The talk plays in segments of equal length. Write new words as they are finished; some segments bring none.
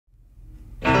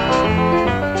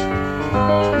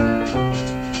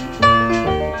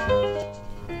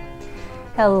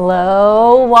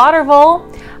Hello, Waterville.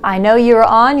 I know you are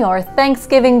on your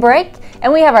Thanksgiving break,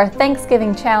 and we have our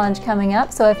Thanksgiving challenge coming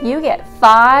up. So if you get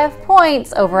 5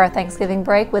 points over our Thanksgiving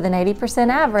break with an 80%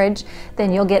 average,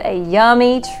 then you'll get a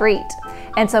yummy treat.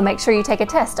 And so make sure you take a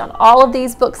test on all of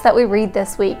these books that we read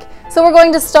this week. So we're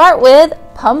going to start with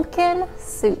Pumpkin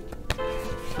Soup.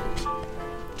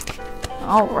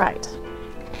 All right.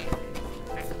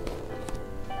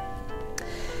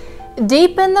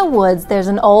 Deep in the woods, there's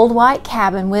an old white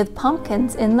cabin with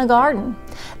pumpkins in the garden.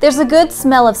 There's a good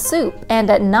smell of soup, and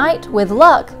at night, with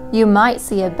luck, you might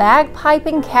see a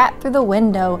bagpiping cat through the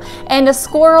window, and a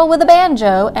squirrel with a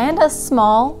banjo, and a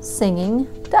small singing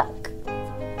duck.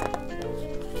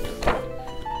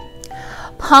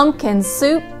 Pumpkin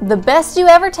soup, the best you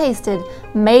ever tasted,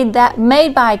 made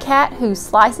by a cat who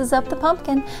slices up the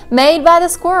pumpkin, made by the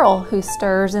squirrel who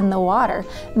stirs in the water,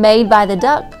 made by the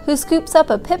duck who scoops up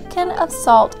a pipkin of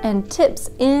salt and tips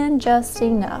in just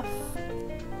enough.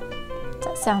 Does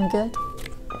that sound good?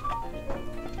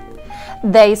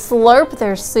 They slurp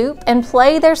their soup and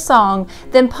play their song,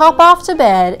 then pop off to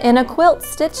bed in a quilt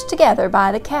stitched together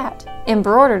by the cat,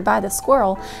 embroidered by the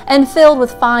squirrel, and filled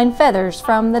with fine feathers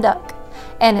from the duck.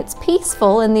 And it's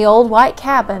peaceful in the old white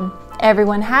cabin.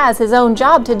 Everyone has his own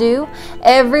job to do.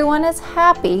 Everyone is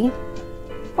happy,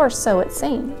 or so it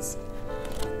seems.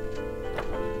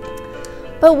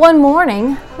 But one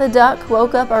morning, the duck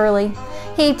woke up early.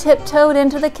 He tiptoed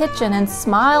into the kitchen and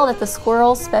smiled at the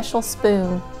squirrel's special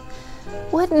spoon.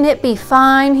 "Wouldn't it be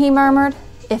fine," he murmured,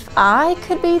 "if I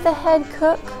could be the head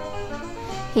cook?"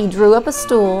 He drew up a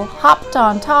stool, hopped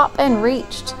on top, and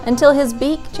reached until his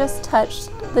beak just touched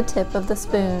the tip of the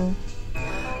spoon.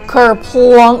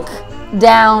 Kerplunk!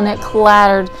 Down it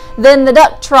clattered. Then the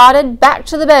duck trotted back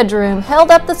to the bedroom, held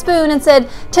up the spoon, and said,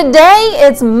 "Today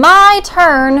it's my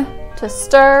turn to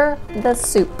stir the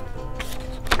soup."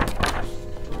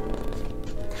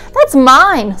 "That's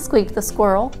mine," squeaked the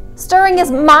squirrel. "Stirring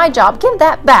is my job. Give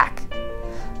that back."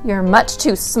 "You're much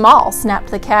too small,"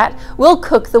 snapped the cat. "We'll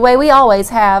cook the way we always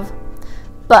have."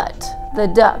 But the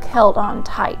duck held on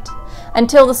tight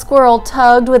until the squirrel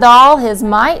tugged with all his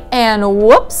might, and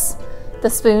whoops! The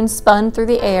spoon spun through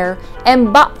the air and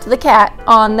bopped the cat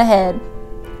on the head.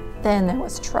 Then there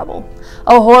was trouble.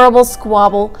 A horrible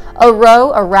squabble, a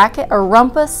row, a racket, a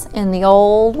rumpus in the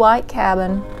old white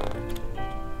cabin.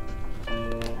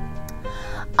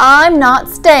 "I'm not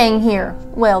staying here,"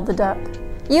 wailed the duck.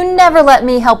 "You never let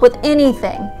me help with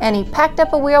anything." And he packed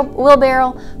up a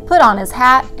wheelbarrow, put on his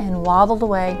hat, and waddled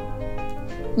away.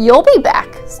 "You'll be back,"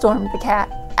 stormed the cat,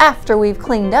 "after we've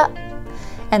cleaned up."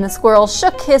 And the squirrel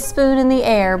shook his spoon in the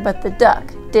air, but the duck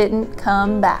didn't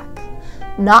come back.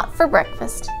 Not for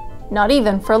breakfast, not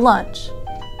even for lunch.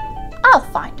 "I'll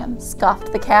find him,"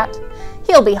 scoffed the cat.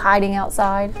 "He'll be hiding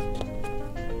outside.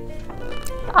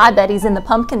 I bet he's in the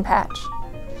pumpkin patch."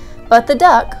 But the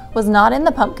duck was not in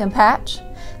the pumpkin patch.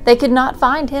 They could not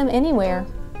find him anywhere.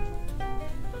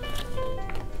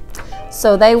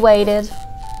 So they waited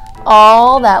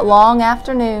all that long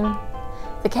afternoon.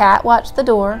 The cat watched the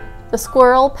door. The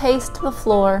squirrel paced the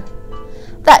floor.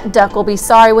 "That duck will be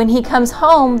sorry when he comes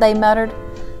home," they muttered.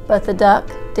 But the duck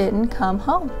didn't come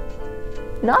home.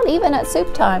 Not even at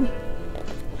soup time.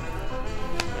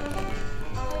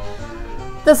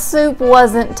 The soup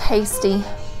wasn't tasty.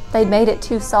 They'd made it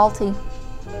too salty.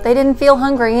 They didn't feel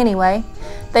hungry anyway.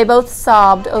 They both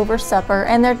sobbed over supper,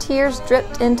 and their tears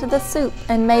dripped into the soup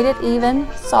and made it even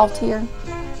saltier.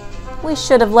 "We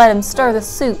should have let him stir the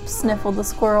soup," sniffled the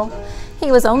squirrel.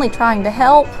 "He was only trying to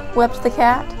help," wept the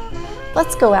cat.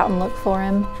 "Let's go out and look for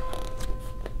him."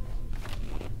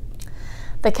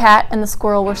 The cat and the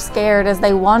squirrel were scared as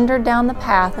they wandered down the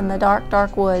path in the dark,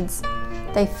 dark woods.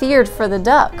 They feared for the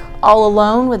duck, all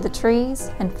alone with the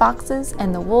trees and foxes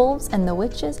and the wolves and the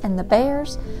witches and the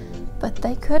bears, but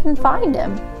they couldn't find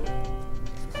him.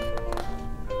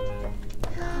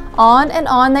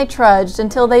 On they trudged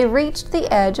until they reached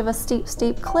the edge of a steep,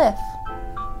 steep cliff.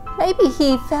 "Maybe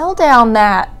he fell down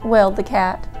that," wailed the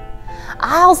cat.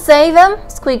 "I'll save him,"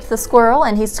 squeaked the squirrel,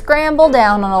 and he scrambled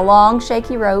down on a long,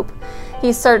 shaky rope.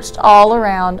 He searched all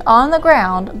around on the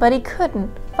ground, but he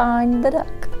couldn't find the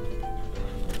duck.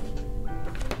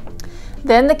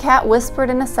 Then the cat whispered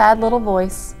in a sad little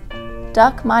voice,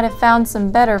 "Duck might have found some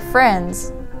better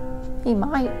friends." "He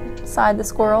might," sighed the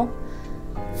squirrel.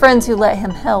 "Friends who let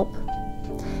him help."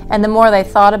 And the more they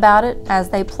thought about it as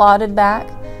they plodded back,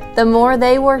 the more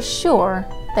they were sure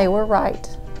they were right.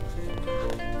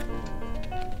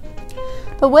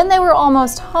 But when they were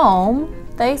almost home,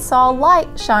 they saw light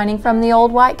shining from the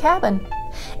old white cabin.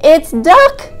 "It's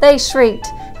Duck!" they shrieked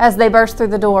as they burst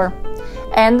through the door.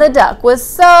 And the duck was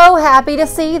so happy to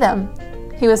see them.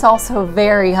 He was also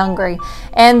very hungry,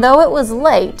 and though it was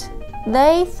late,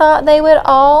 they thought they would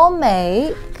all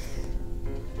make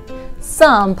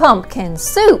some pumpkin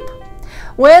soup.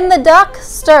 When the duck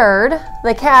stirred,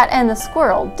 the cat and the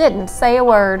squirrel didn't say a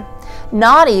word.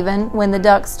 Not even when the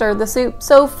duck stirred the soup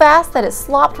so fast that it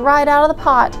slopped right out of the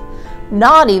pot.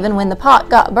 Not even when the pot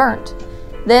got burnt.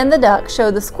 Then the duck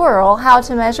showed the squirrel how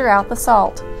to measure out the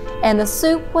salt, and the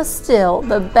soup was still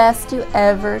the best you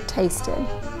ever tasted.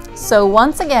 So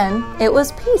once again, it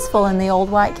was peaceful in the old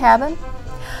white cabin,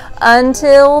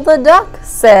 until the duck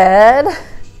said,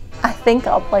 "I think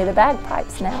I'll play the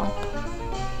bagpipes now."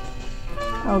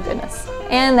 Oh goodness.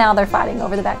 And now they're fighting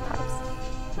over the bagpipes.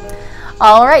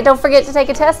 All right, don't forget to take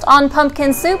a test on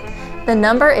pumpkin soup. The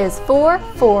number is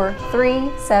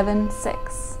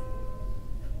 44376.